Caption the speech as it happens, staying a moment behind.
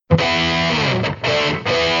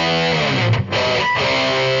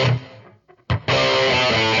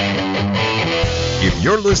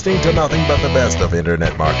You're listening to nothing but the best of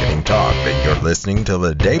internet marketing talk, and you're listening to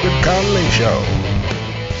The David Connolly Show.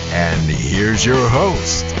 And here's your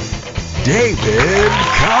host, David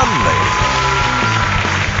Connolly.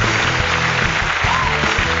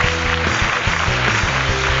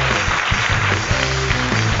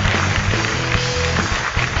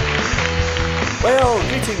 Well,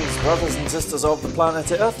 greetings, brothers and sisters of the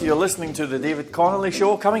planet Earth. You're listening to The David Connolly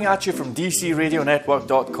Show, coming at you from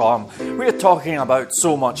DCRadioNetwork.com. We're talking about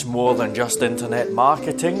so much more than just internet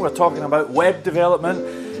marketing. We're talking about web development,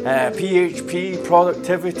 PHP,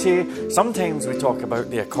 productivity. Sometimes we talk about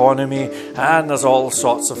the economy, and there's all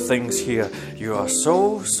sorts of things here. You are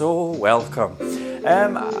so welcome.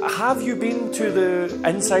 Have you been to the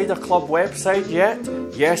Insider Club website yet?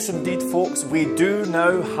 Yes, indeed, folks. We do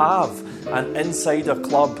now have an Insider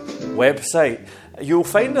Club website. You'll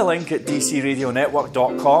find a link at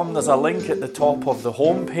DCRadioNetwork.com. There's a link at the top of the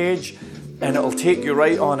homepage, and it'll take you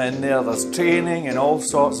right on in there. There's training and all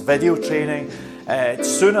sorts, video training.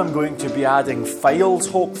 Soon I'm going to be adding files,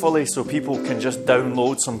 hopefully, so people can just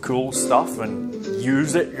download some cool stuff and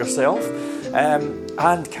use it yourself.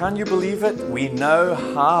 And can you believe it? We now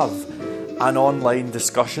have an online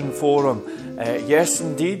discussion forum. Yes,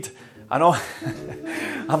 indeed. I know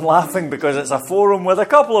I'm laughing because it's a forum with a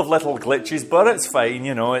couple of little glitches, but it's fine,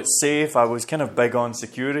 you know, it's safe. I was kind of big on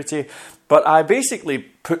security, but I basically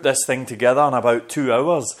put this thing together in about 2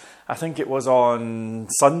 hours. I think it was on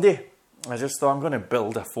Sunday. I just thought I'm going to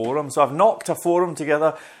build a forum. So I've knocked a forum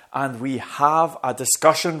together and we have a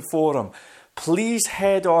discussion forum. Please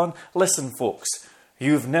head on. Listen, folks,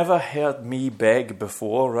 you've never heard me beg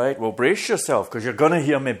before, right? Well, brace yourself because you're going to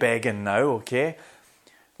hear me begging now, okay?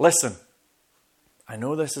 Listen, I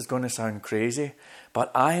know this is going to sound crazy,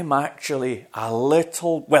 but I'm actually I'm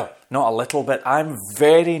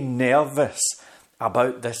very nervous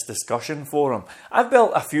about this discussion forum. I've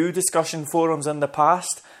built a few discussion forums in the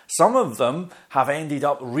past. Some of them have ended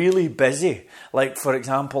up really busy. Like, for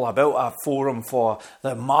example, I built a forum for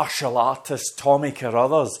the martial artist Tommy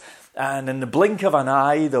Carruthers. And in the blink of an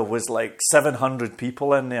eye, there was like 700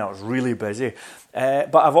 people in there. It was really busy.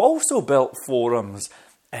 But I've also built forums,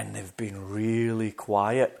 and they've been really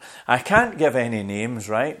quiet. I can't give any names,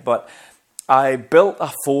 right? But I built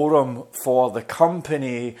a forum for the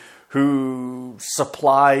company who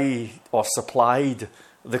supplied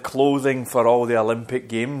the clothing for all the Olympic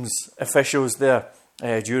Games officials there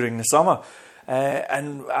during the summer.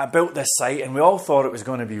 And I built this site, and we all thought it was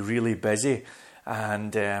going to be really busy.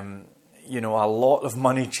 And, a lot of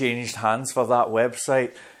money changed hands for that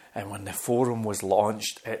website. And when the forum was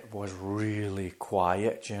launched, it was really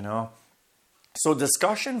quiet, you know. So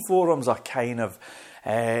discussion forums are kind of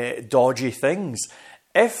dodgy things.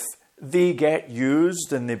 If they get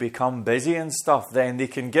used and they become busy and stuff, then they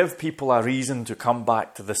can give people a reason to come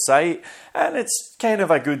back to the site. And it's kind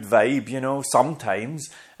of a good vibe, you know, sometimes,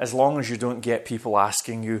 as long as you don't get people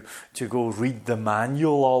asking you to go read the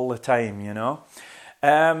manual all the time, you know.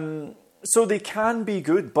 So they can be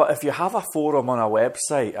good, but if you have a forum on a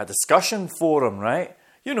website, a discussion forum, right?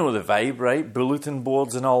 You know the vibe, right? Bulletin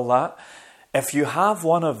boards and all that. If you have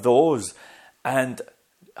one of those and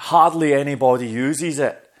hardly anybody uses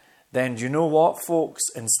it, then do you know what, folks?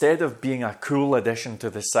 Instead of being a cool addition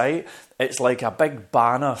to the site, it's like a big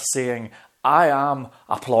banner saying, I am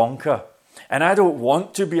a plonker. And I don't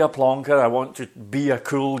want to be a plonker, I want to be a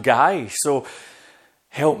cool guy. So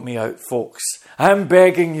help me out, folks. I'm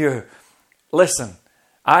begging you. Listen,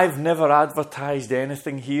 I've never advertised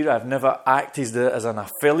anything here. I've never acted as an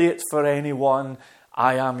affiliate for anyone.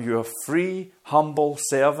 I am your free, humble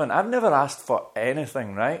servant. I've never asked for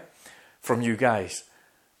anything, right, from you guys.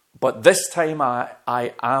 But this time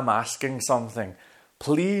I am asking something.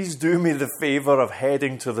 Please do me the favour of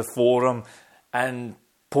heading to the forum and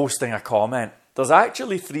posting a comment. There's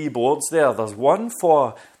actually 3 boards there. There's one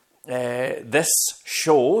for this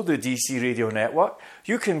show, the DC Radio Network.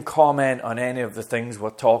 You can comment on any of the things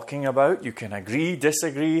we're talking about. You can agree,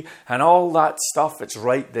 disagree, and all that stuff. It's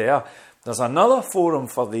right there. There's another forum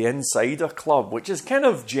for the Insider Club, which is kind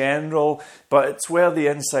of general, but it's where the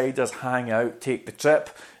insiders hang out, take the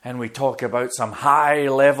trip, and we talk about some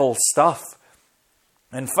high-level stuff.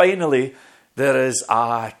 And finally, there is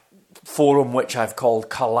a forum which I've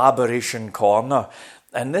called Collaboration Corner.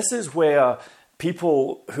 And this is where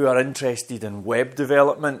people who are interested in web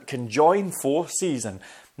development can join forces and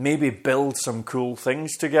maybe build some cool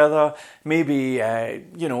things together. Maybe,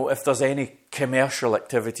 if there's any commercial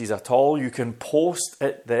activities at all, you can post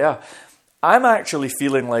it there. I'm actually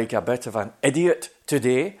feeling like a bit of an idiot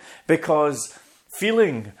today because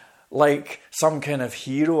feeling like some kind of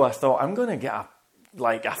hero, I thought I'm going to get a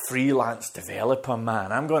like a freelance developer,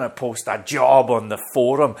 man. I'm going to post a job on the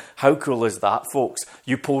forum. How cool is that, folks?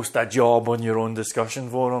 You post a job on your own discussion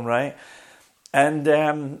forum, right? And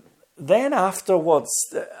then afterwards,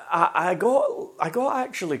 I got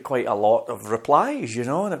actually quite a lot of replies, you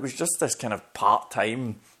know, and it was just this kind of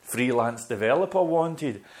part-time freelance developer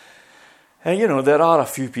wanted. And, you know, there are a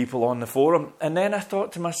few people on the forum. And then I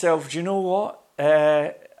thought to myself, do you know what?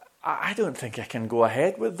 I don't think I can go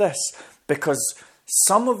ahead with this, because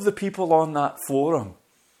some of the people on that forum,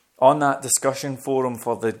 on that discussion forum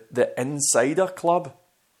for the Insider Club,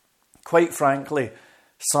 quite frankly,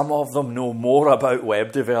 some of them know more about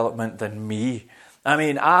web development than me. I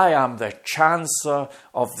mean, I am the chancer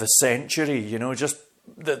of the century, you know, just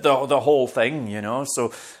the whole thing, you know.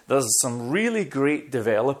 So there's some really great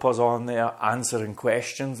developers on there answering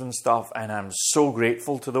questions and stuff, and I'm so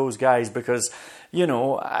grateful to those guys because, you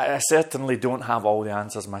know, I certainly don't have all the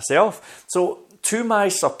answers myself. So to my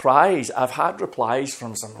surprise, I've had replies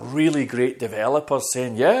from some really great developers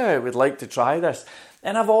saying, yeah, I would like to try this.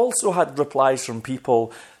 And I've also had replies from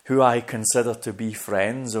people who I consider to be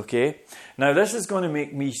friends, okay? Now, this is going to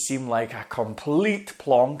make me seem like a complete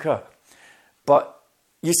plonker, but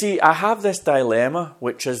you see, I have this dilemma,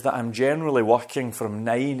 which is that I'm generally working from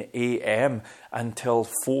 9 a.m. until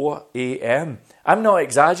 4 a.m. I'm not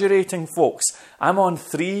exaggerating, folks. I'm on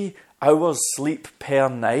 3 hours sleep per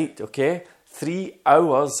night, okay? 3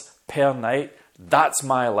 hours per night. That's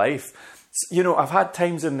my life. You know, I've had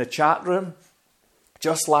times in the chat room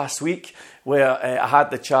just last week where I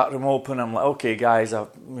had the chat room open. I'm like, okay, guys,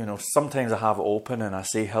 sometimes I have it open and I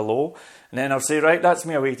say hello. And then I'll say, right, that's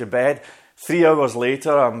me away to bed. 3 hours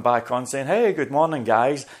later, I'm back on saying, hey, good morning,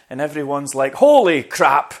 guys. And everyone's like, holy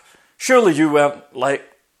crap, surely you weren't like,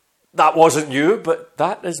 that wasn't you. But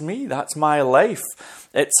that is me. That's my life.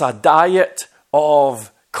 It's a diet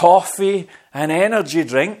of coffee and energy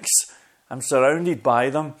drinks. I'm surrounded by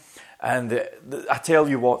them. And I tell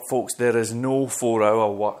you what, folks, there is no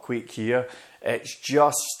 4-hour work week here. It's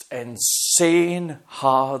just insane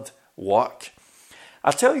hard work.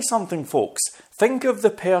 I'll tell you something, folks. Think of the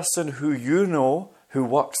person who you know who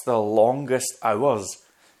works the longest hours.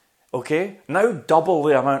 Okay? Now double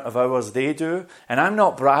the amount of hours they do. And I'm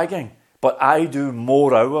not bragging, but I do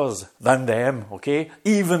more hours than them. Okay?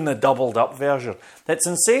 Even the doubled up version. That's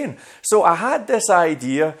insane. So I had this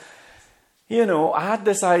idea.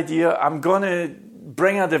 I'm going to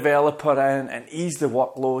bring a developer in and ease the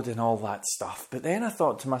workload and all that stuff. But then I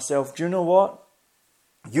thought to myself, do you know what?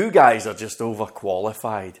 You guys are just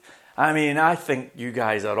overqualified. I mean, I think you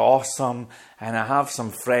guys are awesome, and I have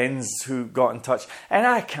some friends who got in touch, and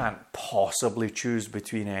I can't possibly choose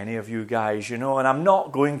between any of you guys, you know, and I'm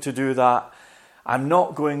not going to do that. I'm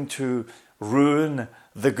not going to ruin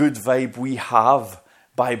the good vibe we have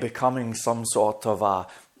by becoming some sort of a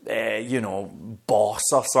boss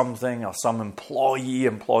or something, or some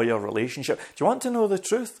employee-employer relationship. Do you want to know the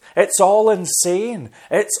truth? It's all insane.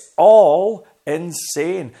 It's all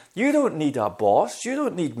insane. You don't need a boss. You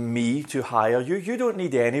don't need me to hire you. You don't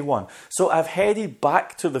need anyone. So I've headed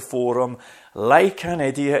back to the forum like an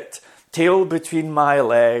idiot, tail between my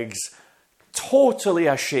legs, totally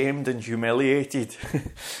ashamed and humiliated.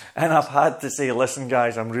 And I've had to say, listen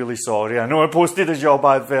guys, I'm really sorry. I know I posted a job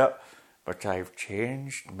advert, but I've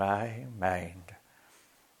changed my mind.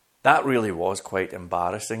 That really was quite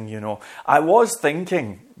embarrassing, you know. I was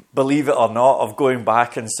thinking, believe it or not, of going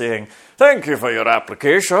back and saying, thank you for your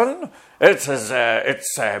application. It's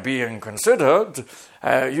being considered.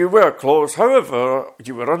 You were close. However,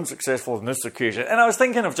 you were unsuccessful on this occasion. And I was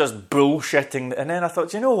thinking of just bullshitting. And then I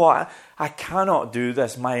thought, you know what? I cannot do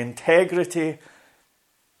this. My integrity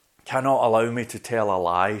cannot allow me to tell a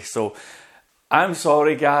lie. So I'm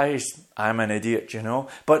sorry, guys. I'm an idiot, you know.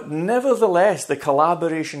 But nevertheless, the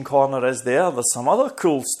collaboration corner is there. There's some other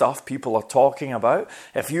cool stuff people are talking about.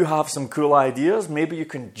 If you have some cool ideas, maybe you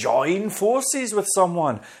can join forces with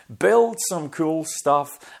someone, build some cool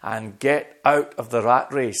stuff, and get out of the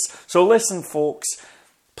rat race. So listen, folks,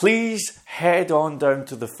 please head on down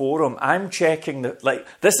to the forum. I'm checking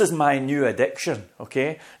this is my new addiction,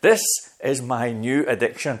 okay? This is my new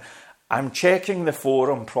addiction. I'm checking the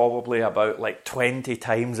forum probably about 20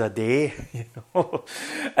 times a day, you know.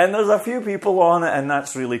 And there's a few people on it, and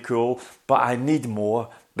that's really cool. But I need more,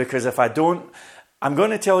 because if I don't, I'm going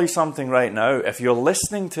to tell you something right now. If you're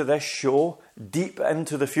listening to this show deep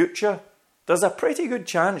into the future, there's a pretty good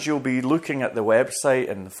chance you'll be looking at the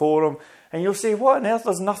website and the forum, and you'll say, what on earth?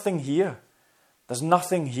 There's nothing here. There's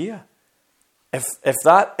nothing here. If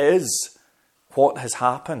that is what has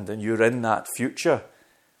happened and you're in that future,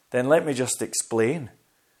 then let me just explain.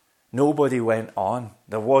 Nobody went on.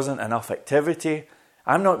 There wasn't enough activity.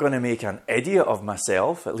 I'm not going to make an idiot of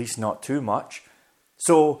myself, at least not too much.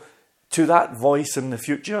 So, to that voice in the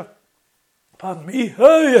future, pardon me,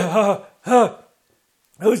 oh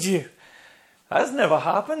gee, that's never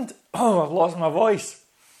happened. Oh, I've lost my voice.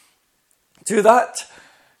 To that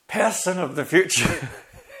person of the future,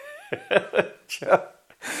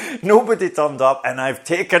 nobody turned up and I've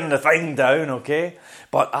taken the thing down, okay?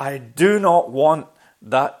 But I do not want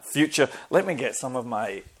that future. Let me get some of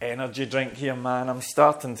my energy drink here, man. I'm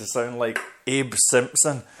starting to sound like Abe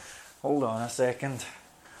Simpson. Hold on a second.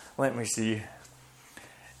 Let me see.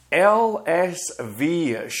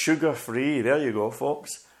 LSV, sugar-free. There you go,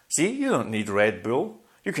 folks. See, you don't need Red Bull.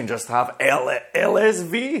 You can just have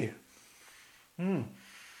LSV.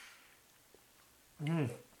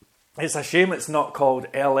 It's a shame it's not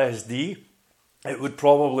called LSD. It would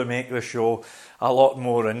probably make the show a lot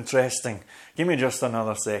more interesting. Give me just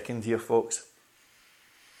another second here, folks.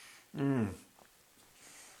 I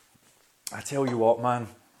tell you what, man.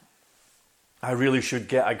 I really should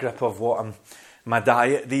get a grip of my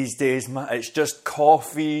diet these days. It's just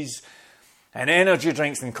coffees and energy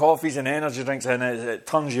drinks and coffees and energy drinks, and it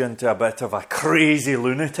turns you into a bit of a crazy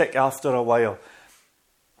lunatic after a while.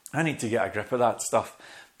 I need to get a grip of that stuff.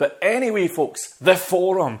 But anyway, folks, the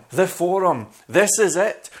forum. This is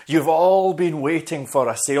it. You've all been waiting for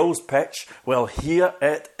a sales pitch. Well, here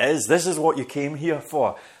it is. This is what you came here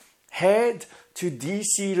for. Head to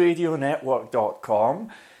dcradionetwork.com.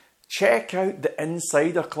 Check out the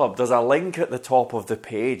Insider Club. There's a link at the top of the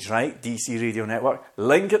page, right? DC Radio Network.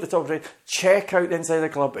 Link at the top of the page. Check out the Insider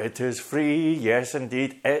Club. It is free. Yes,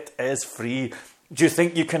 indeed. It is free. Do you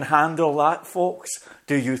think you can handle that, folks?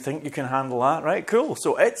 Do you think you can handle that? Right, cool.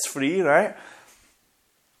 So it's free, right?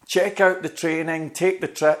 Check out the training. Take the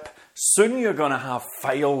trip. Soon you're going to have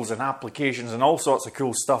files and applications and all sorts of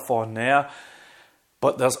cool stuff on there.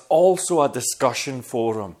 But there's also a discussion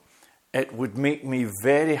forum. It would make me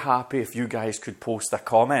very happy if you guys could post a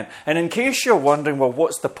comment. And in case you're wondering, well,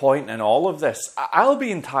 what's the point in all of this? I'll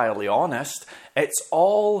be entirely honest. It's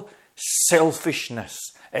all selfishness.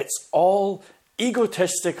 It's all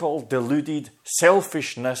egotistical, deluded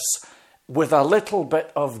selfishness with a little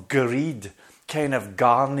bit of greed kind of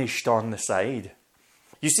garnished on the side.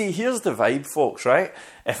 You see, here's the vibe, folks, right?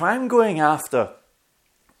 If I'm going after...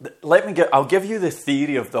 I'll give you the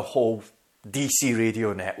theory of the whole DC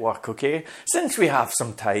Radio Network, okay? Since we have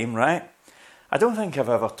some time, right? I don't think I've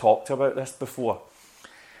ever talked about this before.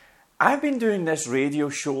 I've been doing this radio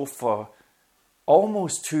show for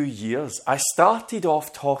almost 2 years. I started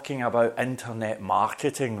off talking about internet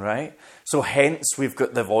marketing, right? So hence we've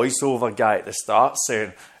got the voiceover guy at the start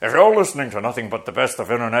saying, if you're listening to nothing but the best of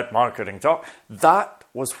internet marketing talk, that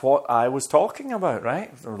was what I was talking about,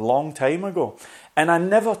 right? A long time ago. And I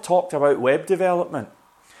never talked about web development.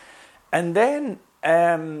 And then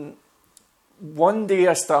one day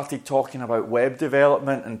I started talking about web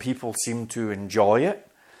development and people seemed to enjoy it.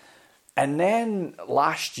 And then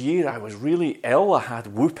last year I was really ill. I had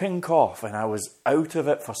whooping cough and I was out of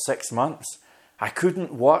it for 6 months. I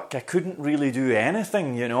couldn't work. I couldn't really do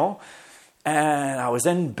anything, you know. And I was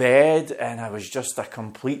in bed and I was just a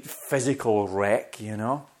complete physical wreck, you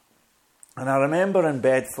know. And I remember in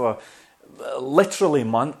bed for literally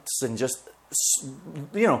months and just...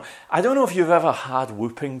 You know, I don't know if you've ever had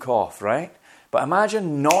whooping cough, right? But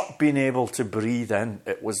imagine not being able to breathe in.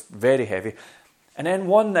 It was very heavy. And then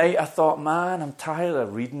one night I thought, man, I'm tired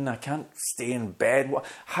of reading. I can't stay in bed.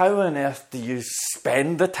 How on earth do you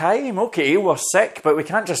spend the time? Okay, we're sick, but we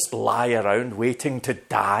can't just lie around waiting to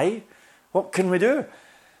die. What can we do?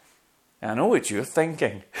 I know what you're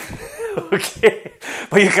thinking. Okay,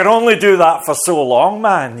 but you can only do that for so long,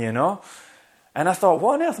 man, you know. And I thought,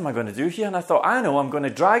 what on earth am I going to do here? And I thought, I know, I'm going to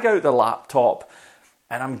drag out the laptop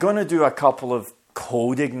and I'm going to do a couple of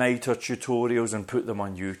CodeIgniter tutorials and put them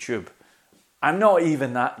on YouTube. I'm not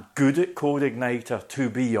even that good at CodeIgniter, to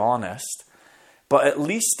be honest. But at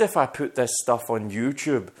least if I put this stuff on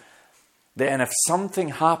YouTube, then if something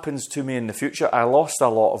happens to me in the future, I lost a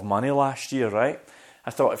lot of money last year, right?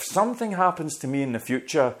 I thought, if something happens to me in the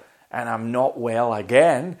future and I'm not well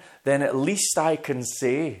again, then at least I can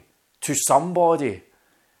say to somebody,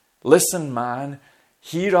 listen, man,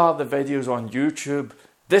 here are the videos on YouTube.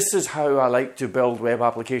 This is how I like to build web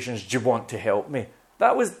applications. Do you want to help me?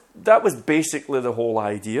 That was basically the whole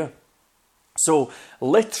idea. So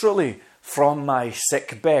literally from my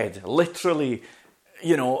sick bed, literally,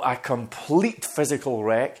 you know, a complete physical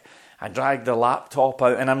wreck, I dragged the laptop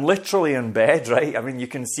out and I'm literally in bed, right? I mean, you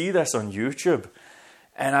can see this on YouTube.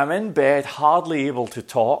 And I'm in bed, hardly able to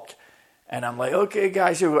talk. And I'm like, okay,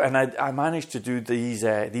 guys, and I managed to do these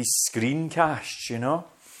screencasts, you know.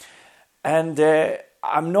 And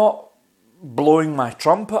I'm not blowing my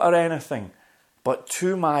trumpet or anything, but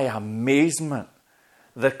to my amazement,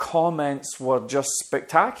 the comments were just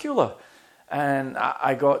spectacular. And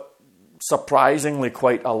I got surprisingly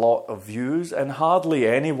quite a lot of views, and hardly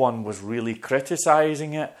anyone was really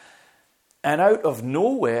criticising it. And out of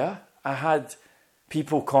nowhere, I had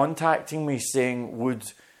people contacting me saying,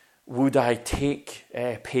 would I take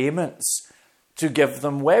payments to give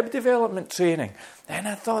them web development training? And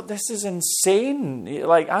I thought, this is insane.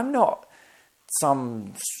 Like, I'm not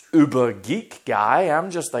some uber geek guy. I'm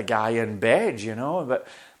just a guy in bed, you know. But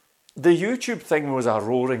the YouTube thing was a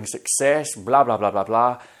roaring success, blah, blah, blah, blah,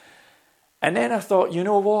 blah. And then I thought, you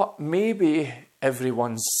know what? Maybe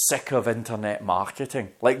everyone's sick of internet marketing.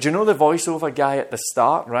 Like, do you know the voiceover guy at the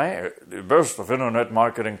start, right? The best of internet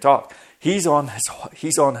marketing talk. He's on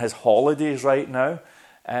his holidays right now.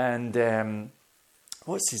 And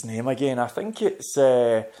what's his name again? I think it's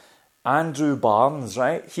Andrew Barnes,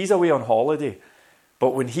 right? He's away on holiday.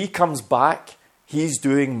 But when he comes back, he's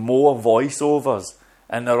doing more voiceovers.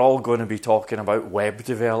 And they're all going to be talking about web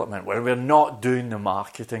development, where we're not doing the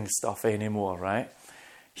marketing stuff anymore, right?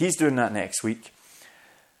 He's doing that next week.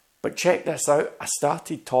 But check this out. I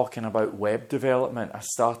started talking about web development. I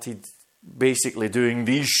started basically doing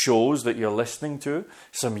these shows that you're listening to,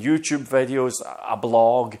 some YouTube videos, a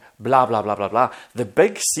blog, blah, blah, blah, blah, blah. The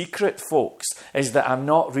big secret, folks, is that I'm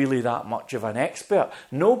not really that much of an expert.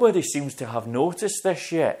 Nobody seems to have noticed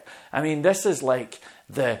this yet. I mean, this is like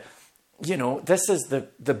this is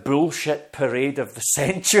the bullshit parade of the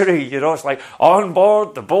century, you know. It's like, on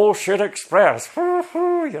board the bullshit express,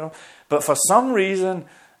 you know. But for some reason,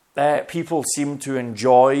 people seem to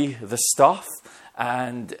enjoy the stuff,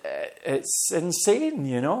 and it's insane,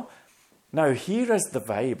 you know. Now, here is the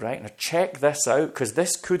vibe, right? Now, check this out, because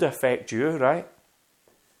this could affect you, right?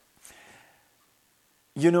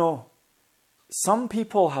 You know, some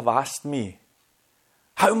people have asked me,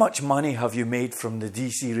 how much money have you made from the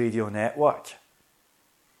DC Radio Network?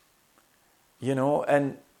 You know,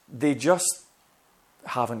 and they just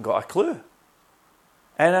haven't got a clue.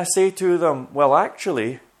 And I say to them, well,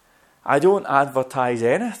 actually, I don't advertise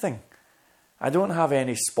anything. I don't have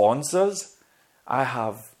any sponsors. I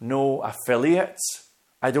have no affiliates.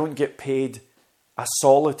 I don't get paid a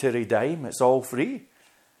solitary dime. It's all free.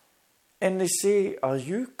 And they say, are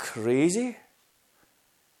you crazy?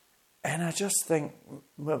 And I just think,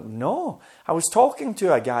 well, no. I was talking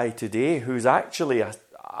to a guy today who's actually a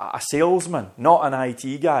salesman, not an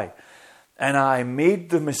IT guy. And I made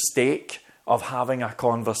the mistake of having a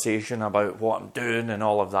conversation about what I'm doing and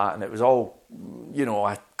all of that. And it was all, you know,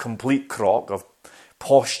 a complete crock of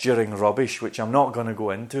posturing rubbish, which I'm not going to go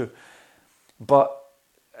into. But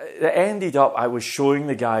it ended up, I was showing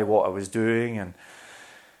the guy what I was doing. And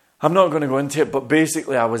I'm not going to go into it, but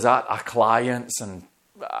basically I was at a client's, and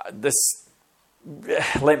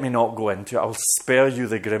let me not go into it. I'll spare you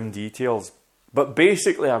the grim details. But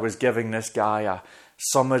basically, I was giving this guy a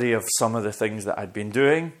summary of some of the things that I'd been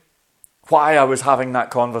doing. Why I was having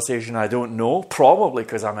that conversation, I don't know. Probably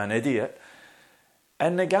because I'm an idiot.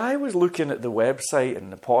 And the guy was looking at the website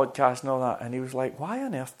and the podcast and all that, and he was like, why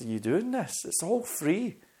on earth are you doing this? It's all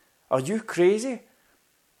free. Are you crazy?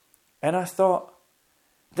 And I thought,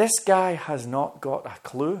 this guy has not got a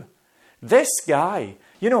clue. This guy,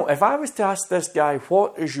 you know, if I was to ask this guy,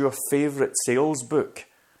 what is your favourite sales book?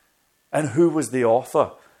 And who was the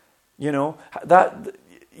author? You know,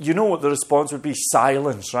 what the response would be?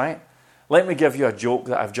 Silence, right? Let me give you a joke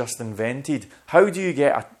that I've just invented. How do you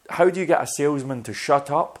get a salesman to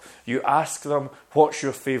shut up? You ask them, what's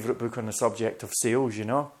your favourite book on the subject of sales, you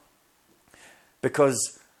know?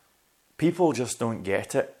 Because people just don't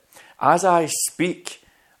get it. As I speak,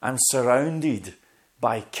 I'm surrounded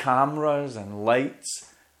by cameras and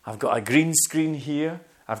lights. I've got a green screen here.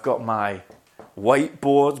 I've got my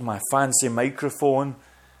whiteboard, my fancy microphone,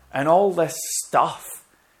 and all this stuff.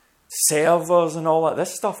 Servers and all that.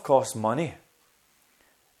 This stuff costs money.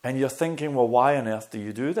 And you're thinking, well, why on earth do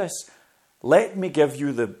you do this? Let me give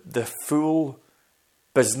you the full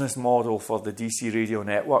business model for the DC Radio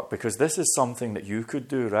Network, because this is something that you could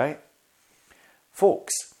do, right?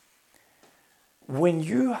 Folks, when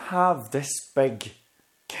you have this big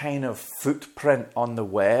kind of footprint on the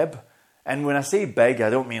web, and when I say big, I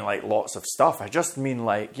don't mean like lots of stuff. I just mean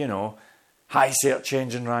like, you know, high search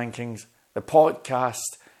engine rankings, the podcast,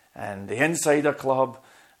 and the Insider Club,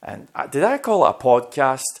 and did I call it a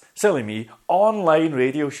podcast? Silly me. Online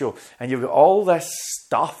radio show. And you've got all this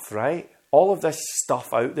stuff, right? All of this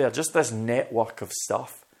stuff out there, just this network of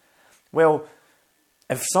stuff. Well,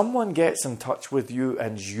 if someone gets in touch with you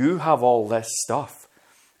and you have all this stuff,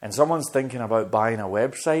 and someone's thinking about buying a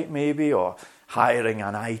website maybe, or hiring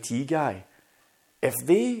an IT guy, if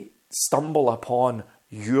they stumble upon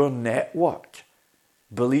your network,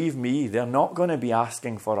 believe me, they're not going to be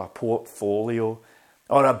asking for a portfolio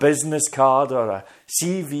or a business card or a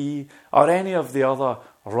CV or any of the other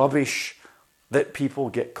rubbish that people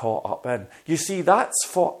get caught up in. You see, that's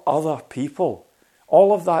for other people.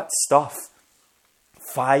 All of that stuff,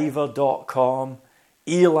 Fiverr.com,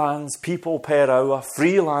 Elance, people per hour,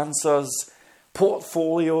 freelancers,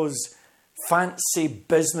 portfolios, fancy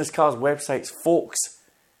business cards, websites. Folks,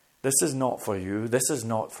 this is not for you. This is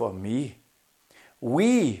not for me.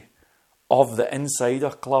 We of the Insider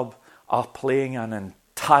Club are playing an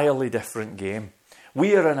entirely different game.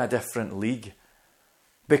 We are in a different league.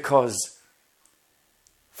 Because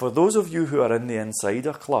for those of you who are in the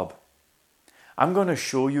Insider Club, I'm going to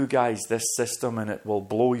show you guys this system and it will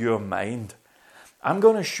blow your mind. I'm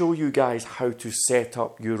going to show you guys how to set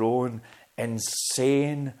up your own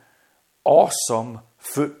insane, awesome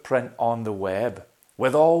footprint on the web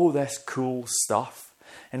with all this cool stuff.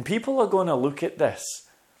 And people are going to look at this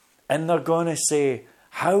and they're going to say,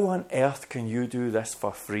 how on earth can you do this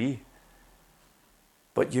for free?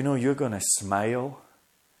 But you know, you're going to smile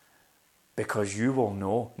because you will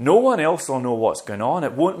know. No one else will know what's going on.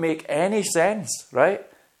 It won't make any sense, right?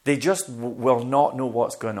 They just will not know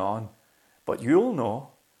what's going on. But you'll know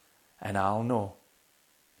and I'll know.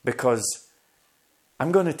 Because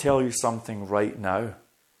I'm going to tell you something right now.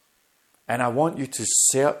 And I want you to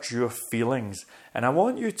search your feelings. And I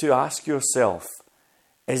want you to ask yourself,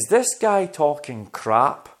 is this guy talking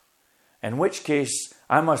crap? In which case,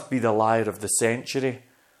 I must be the liar of the century.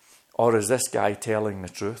 Or is this guy telling the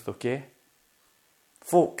truth, okay?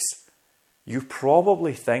 Folks, you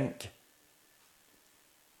probably think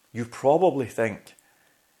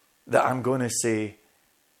that I'm going to say,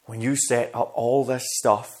 when you set up all this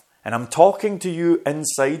stuff, and I'm talking to you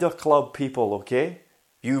Insider Club people, okay?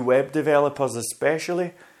 You web developers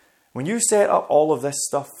especially. When you set up all of this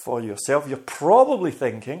stuff for yourself, you're probably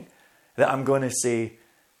thinking that I'm going to say,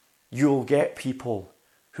 you'll get people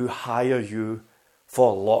who hire you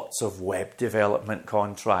for lots of web development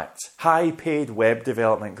contracts. High-paid web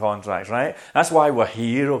development contracts, right? That's why we're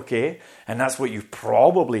here, okay? And that's what you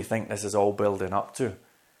probably think this is all building up to.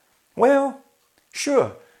 Well,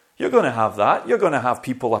 sure, you're going to have that. You're going to have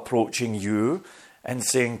people approaching you and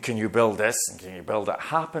saying, can you build this and can you build that? It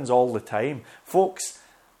happens all the time. Folks,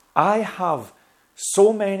 I have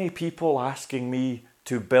so many people asking me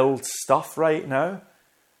to build stuff right now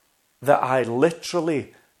that I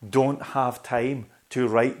literally don't have time to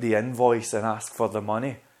write the invoice and ask for the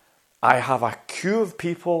money. I have a queue of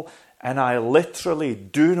people and I literally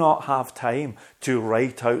do not have time to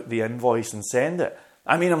write out the invoice and send it.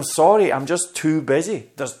 I mean, I'm sorry, I'm just too busy.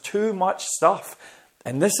 There's too much stuff.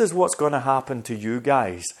 And this is what's going to happen to you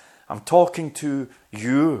guys. I'm talking to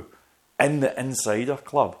you in the Insider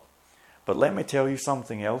Club. But let me tell you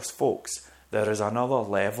something else, folks. There is another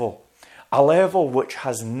level. A level which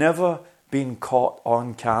has never been caught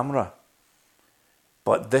on camera.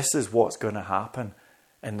 But this is what's going to happen.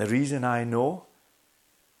 And the reason I know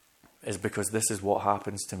is because this is what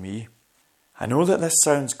happens to me. I know that this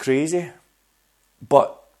sounds crazy,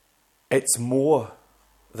 but it's more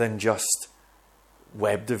than just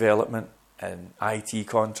web development and IT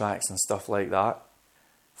contracts and stuff like that.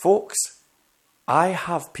 Folks, I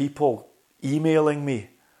have people emailing me,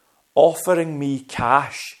 offering me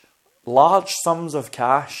cash, large sums of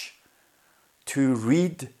cash, to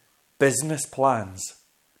read business plans.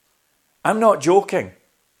 I'm not joking.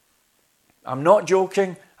 I'm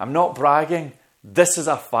not bragging. This is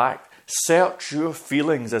a fact. Search your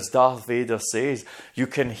feelings, as Darth Vader says. You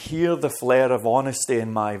can hear the flare of honesty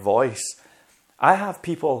in my voice. I have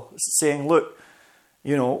people saying, look,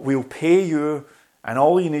 we'll pay you and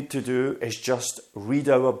all you need to do is just read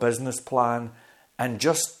our business plan and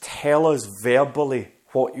just tell us verbally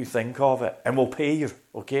what you think of it and we'll pay you,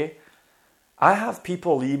 okay? I have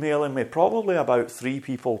people emailing me, probably about 3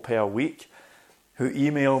 people per week, who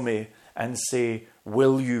email me and say,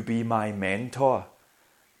 will you be my mentor?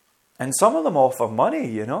 And some of them offer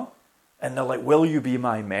money, and they're like, will you be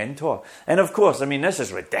my mentor? And of course, this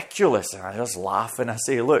is ridiculous. And I just laugh and I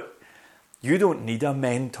say, look, you don't need a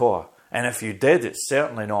mentor. And if you did, it's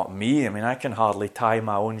certainly not me. I can hardly tie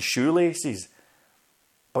my own shoelaces.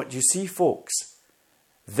 But you see, folks,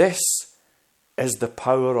 this is the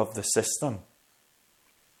power of the system.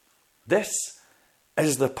 This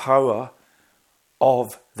is the power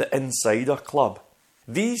of the Insider Club.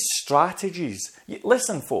 These strategies,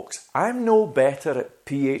 listen folks, I'm no better at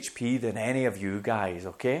PHP than any of you guys,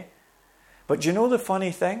 okay? But you know the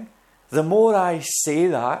funny thing? The more I say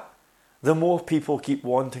that, the more people keep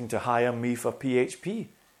wanting to hire me for PHP.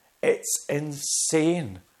 It's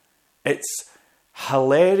insane. It's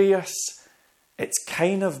hilarious. It's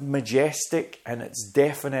kind of majestic, and it's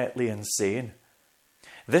definitely insane.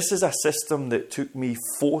 This is a system that took me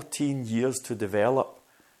 14 years to develop.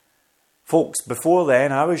 Folks, before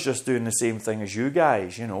then, I was just doing the same thing as you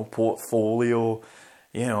guys, portfolio,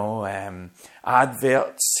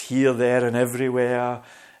 adverts here, there, and everywhere.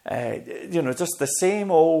 Just the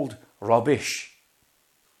same old rubbish,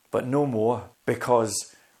 but no more.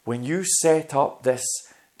 Because when you set up this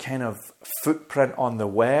kind of footprint on the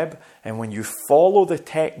web, and when you follow the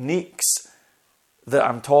techniques that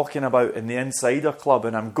I'm talking about in the Insider Club,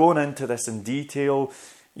 and I'm going into this in detail,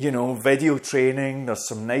 video training, there's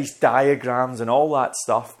some nice diagrams and all that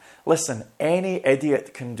stuff. Listen, any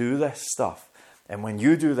idiot can do this stuff. And when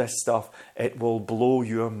you do this stuff, it will blow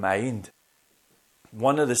your mind.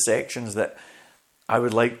 One of the sections that I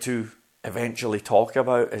would like to eventually talk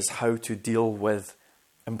about is how to deal with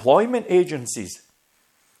employment agencies.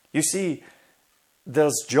 You see,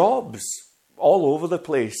 there's jobs all over the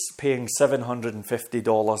place paying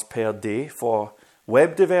 $750 per day for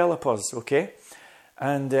web developers, okay?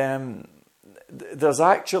 And there's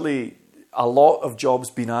actually a lot of jobs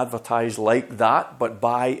being advertised like that, but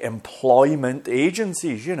by employment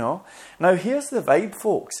agencies, Now, here's the vibe,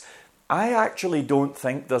 folks. I actually don't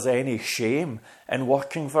think there's any shame in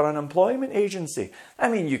working for an employment agency. I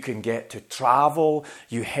mean, you can get to travel,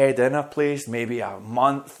 you head in a place, maybe a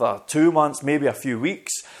month or 2 months, maybe a few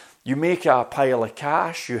weeks. You make a pile of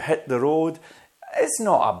cash, you hit the road. It's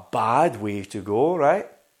not a bad way to go, right?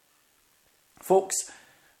 Folks,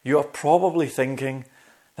 you're probably thinking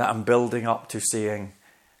that I'm building up to saying,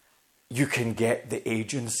 you can get the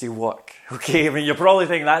agency work. Okay, I mean, you're probably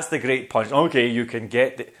thinking that's the great punch. Okay, you can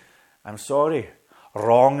get the... I'm sorry,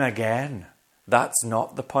 wrong again. That's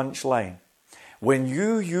not the punchline. When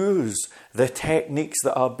you use the techniques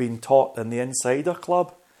that are being taught in the Insider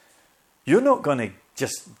Club, you're not going to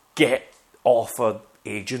just get offered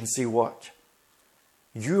agency work.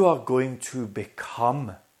 You are going to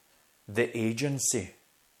become the agency.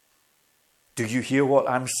 Do you hear what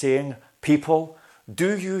I'm saying, people?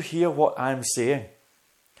 Do you hear what I'm saying?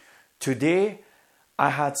 Today, I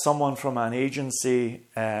had someone from an agency,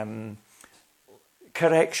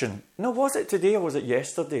 correction. No, was it today or was it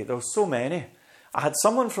yesterday? There were so many. I had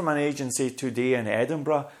someone from an agency today in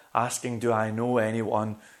Edinburgh asking, do I know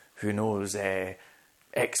anyone who knows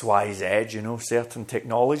XYZ, certain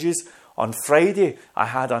technologies. On Friday, I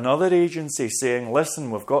had another agency saying, listen,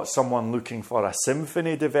 we've got someone looking for a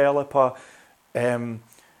Symfony developer.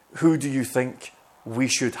 Who do you think we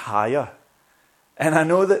should hire? And I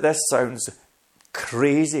know that this sounds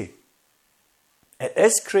crazy. It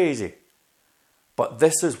is crazy. But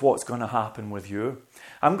this is what's going to happen with you.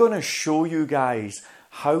 I'm going to show you guys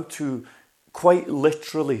how to quite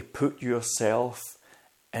literally put yourself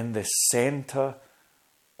in the center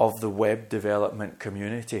of the web development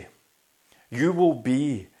community. You will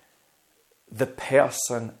be the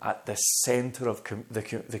person at the center of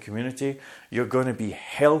the community. You're going to be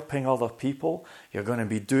helping other people. You're going to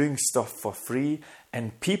be doing stuff for free.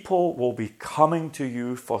 And people will be coming to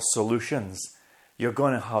you for solutions. You're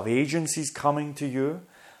going to have agencies coming to you.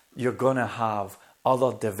 You're going to have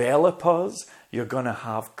other developers. You're going to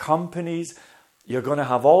have companies. You're going to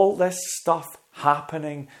have all this stuff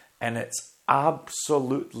happening, and it's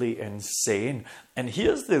absolutely insane. And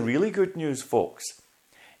here's the really good news, folks.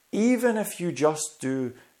 Even if you just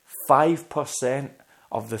do 5%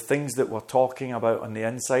 of the things that we're talking about on the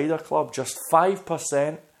Insider Club, just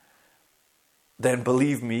 5%, then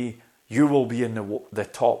believe me, you will be in the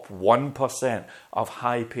top 1% of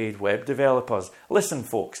high-paid web developers. Listen,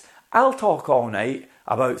 folks, I'll talk all night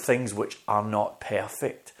about things which are not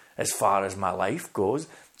perfect as far as my life goes.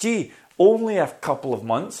 Gee, only a couple of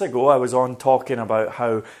months ago, I was on talking about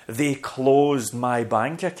how they closed my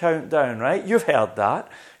bank account down, right? You've heard that.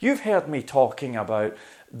 You've heard me talking about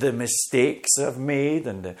the mistakes I've made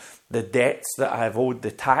and the debts that I've owed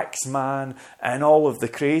the tax man and all of the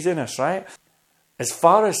craziness, right? As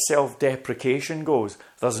far as self-deprecation goes,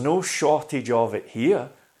 there's no shortage of it here.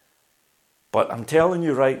 But I'm telling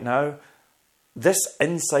you right now, this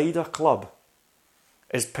Insider Club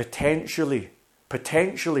is potentially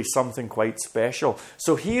something quite special.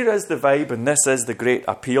 So here is the vibe, and this is the great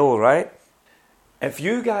appeal, right? If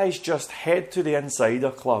you guys just head to the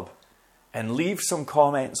Insider Club and leave some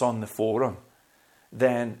comments on the forum,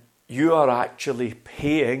 then you are actually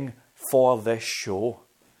paying for this show.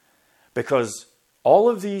 Because all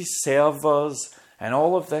of these servers and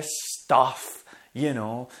all of this stuff,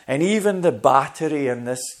 and even the battery in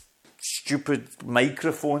this stupid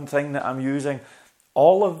microphone thing that I'm using.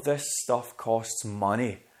 All of this stuff costs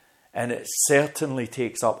money, and it certainly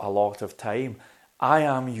takes up a lot of time. I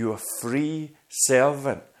am your free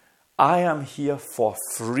servant. I am here for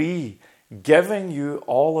free, giving you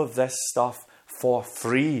all of this stuff for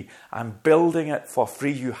free. I'm building it for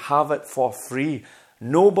free. You have it for free.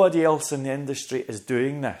 Nobody else in the industry is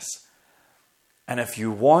doing this. And if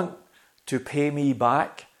you want to pay me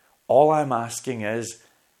back, all I'm asking is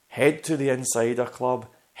head to the Insider Club,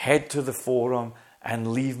 head to the forum,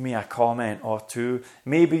 and leave me a comment or two.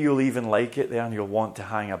 Maybe you'll even like it there and you'll want to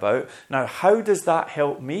hang about. Now, how does that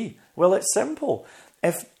help me? Well, it's simple.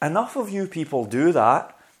 If enough of you people do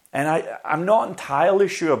that, and I'm not entirely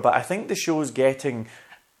sure, but I think the show's getting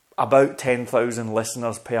about 10,000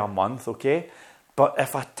 listeners per month, okay? But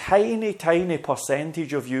if a tiny, tiny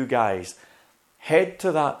percentage of you guys head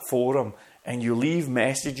to that forum and you leave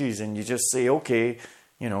messages and you just say, okay,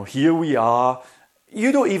 here we are.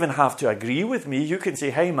 You don't even have to agree with me. You can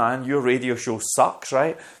say, hey man, your radio show sucks,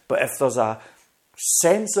 right? But if there's a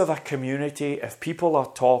sense of a community, if people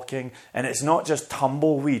are talking and it's not just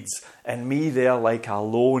tumbleweeds and me there like a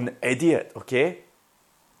lone idiot, okay?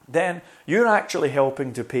 Then you're actually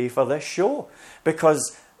helping to pay for this show,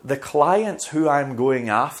 because the clients who I'm going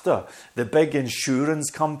after, the big insurance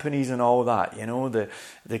companies and all that,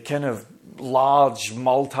 the kind of large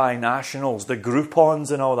multinationals, the Groupons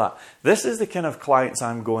and all that. This is the kind of clients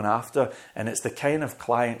I'm going after, and it's the kind of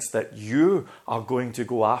clients that you are going to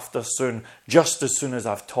go after soon, just as soon as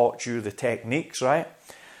I've taught you the techniques, right?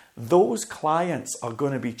 Those clients are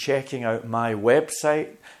going to be checking out my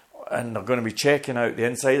website, and they're going to be checking out the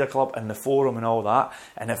Insider Club and the forum and all that.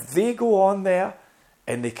 And if they go on there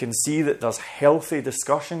and they can see that there's healthy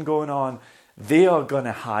discussion going on, they are going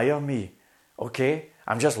to hire me, okay?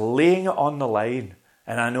 I'm just laying it on the line,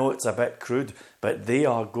 and I know it's a bit crude, but they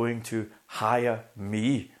are going to hire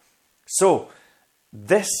me. So,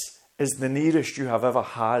 this is the nearest you have ever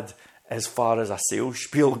had as far as a sales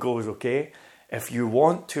spiel goes, okay? If you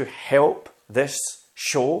want to help this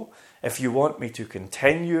show, if you want me to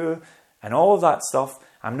continue and all of that stuff,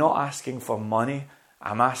 I'm not asking for money.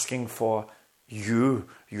 I'm asking for you,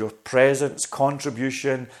 your presence,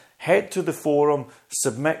 contribution. Head to the forum,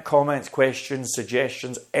 submit comments, questions,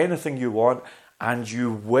 suggestions, anything you want, and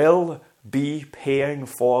you will be paying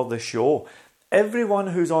for the show. Everyone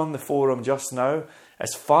who's on the forum just now,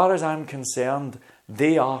 as far as I'm concerned,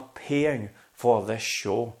 they are paying for this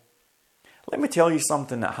show. Let me tell you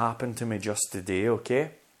something that happened to me just today,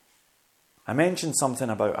 okay? I mentioned something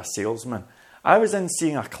about a salesman. I was in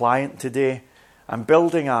seeing a client today. I'm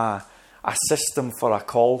building a system for a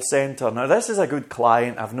call center. Now, this is a good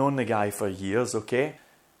client. I've known the guy for years, okay?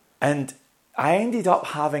 And I ended up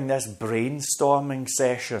having this brainstorming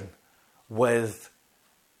session with,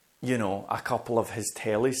 a couple of his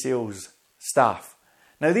telesales staff.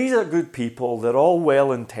 Now, these are good people. They're all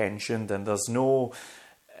well-intentioned, and there's no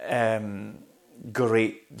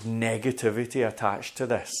great negativity attached to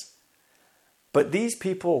this. But these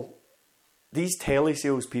people, these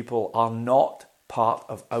telesales people, are not part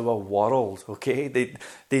of our world, okay?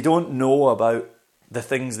 They don't know about the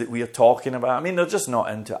things that we are talking about. I mean, they're just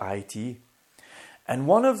not into IT. And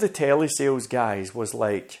one of the telesales guys was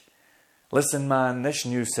like, listen, man, this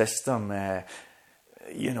new system, is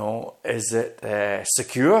it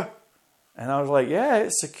secure? And I was like, yeah,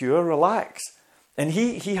 it's secure, relax. And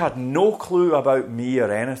he had no clue about me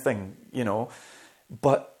or anything,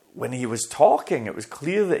 but when he was talking, it was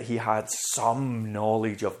clear that he had some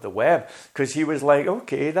knowledge of the web, because he was like,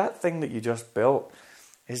 okay, that thing that you just built,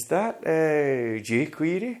 is that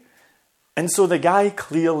jQuery? And so the guy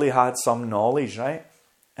clearly had some knowledge, right?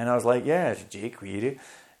 And I was like, yeah, it's jQuery.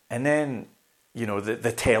 And then,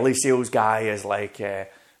 the telesales guy is like,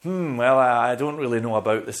 well, I don't really know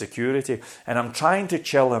about the security. And I'm trying to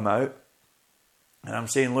chill him out. And I'm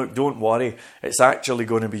saying, look, don't worry. It's actually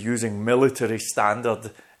going to be using military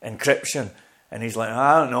standard encryption. And he's like,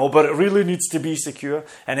 I don't know, but it really needs to be secure.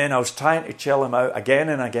 And then I was trying to chill him out again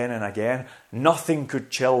and again and again. Nothing could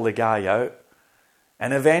chill the guy out.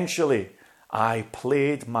 And eventually, I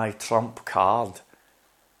played my trump card.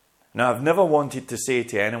 Now, I've never wanted to say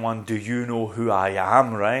to anyone, do you know who I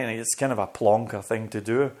am, right? And it's kind of a plonker thing to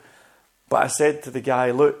do. But I said to the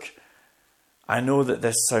guy, look, I know that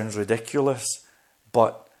this sounds ridiculous,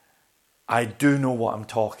 but I do know what I'm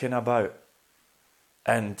talking about.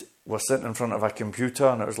 And we're sitting in front of a computer,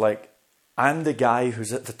 and it was like, I'm the guy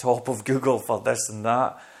who's at the top of Google for this and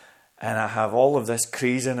that, and I have all of this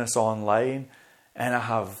craziness online, and I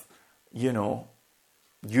have,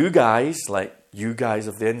 you guys, like you guys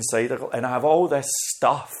of the Insider, and I have all this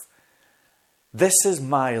stuff. This is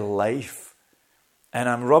my life. And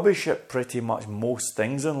I'm rubbish at pretty much most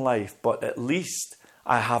things in life, but at least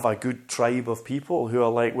I have a good tribe of people who are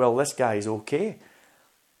like, well, this guy's okay.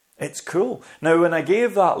 It's cool. Now, when I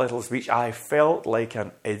gave that little speech, I felt like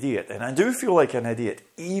an idiot. And I do feel like an idiot,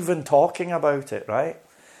 even talking about it, right?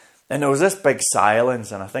 And there was this big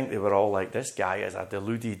silence, and I think they were all like, this guy is a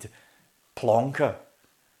deluded plonker.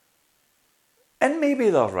 And maybe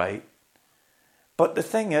they're right. But the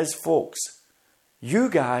thing is, folks, you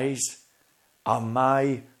guys are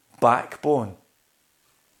my backbone.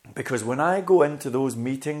 Because when I go into those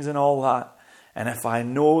meetings and all that, and if I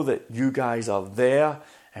know that you guys are there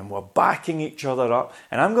and we're backing each other up,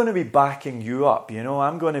 and I'm going to be backing you up,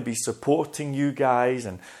 I'm going to be supporting you guys,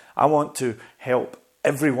 and I want to help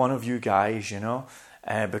every one of you guys,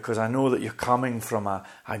 because I know that you're coming from a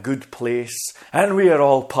good place, and we are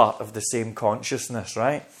all part of the same consciousness,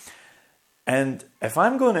 right? And if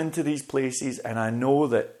I'm going into these places and I know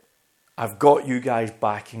that I've got you guys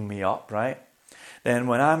backing me up, right? Then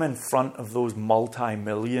when I'm in front of those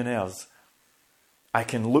multi-millionaires, I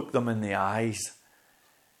can look them in the eyes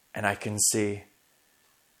and I can say,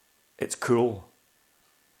 it's cool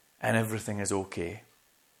and everything is okay.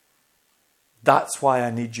 That's why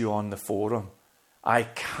I need you on the forum. I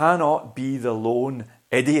cannot be the lone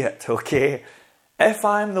idiot, okay? If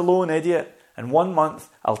I'm the lone idiot, in 1 month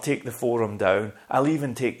I'll take the forum down, I'll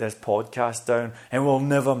even take this podcast down, and we'll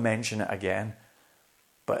never mention it again.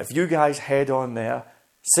 But if you guys head on there,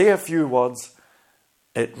 say a few words,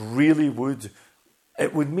 it would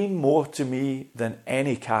mean more to me than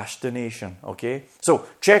any cash donation, okay? So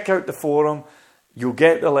check out the forum. You'll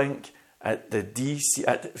get the link at the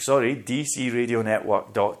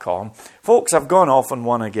DCRadionetwork.com. Folks, I've gone off on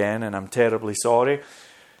one again, and I'm terribly sorry.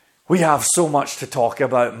 We have so much to talk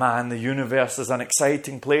about, man. The universe is an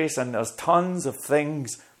exciting place, and there's tons of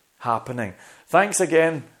things happening. Thanks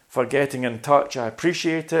again for getting in touch. I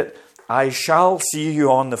appreciate it. I shall see you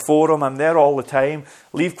on the forum. I'm there all the time.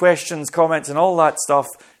 Leave questions, comments, and all that stuff.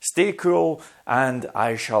 Stay cool, and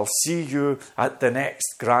I shall see you at the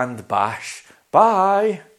next Grand Bash. Bye.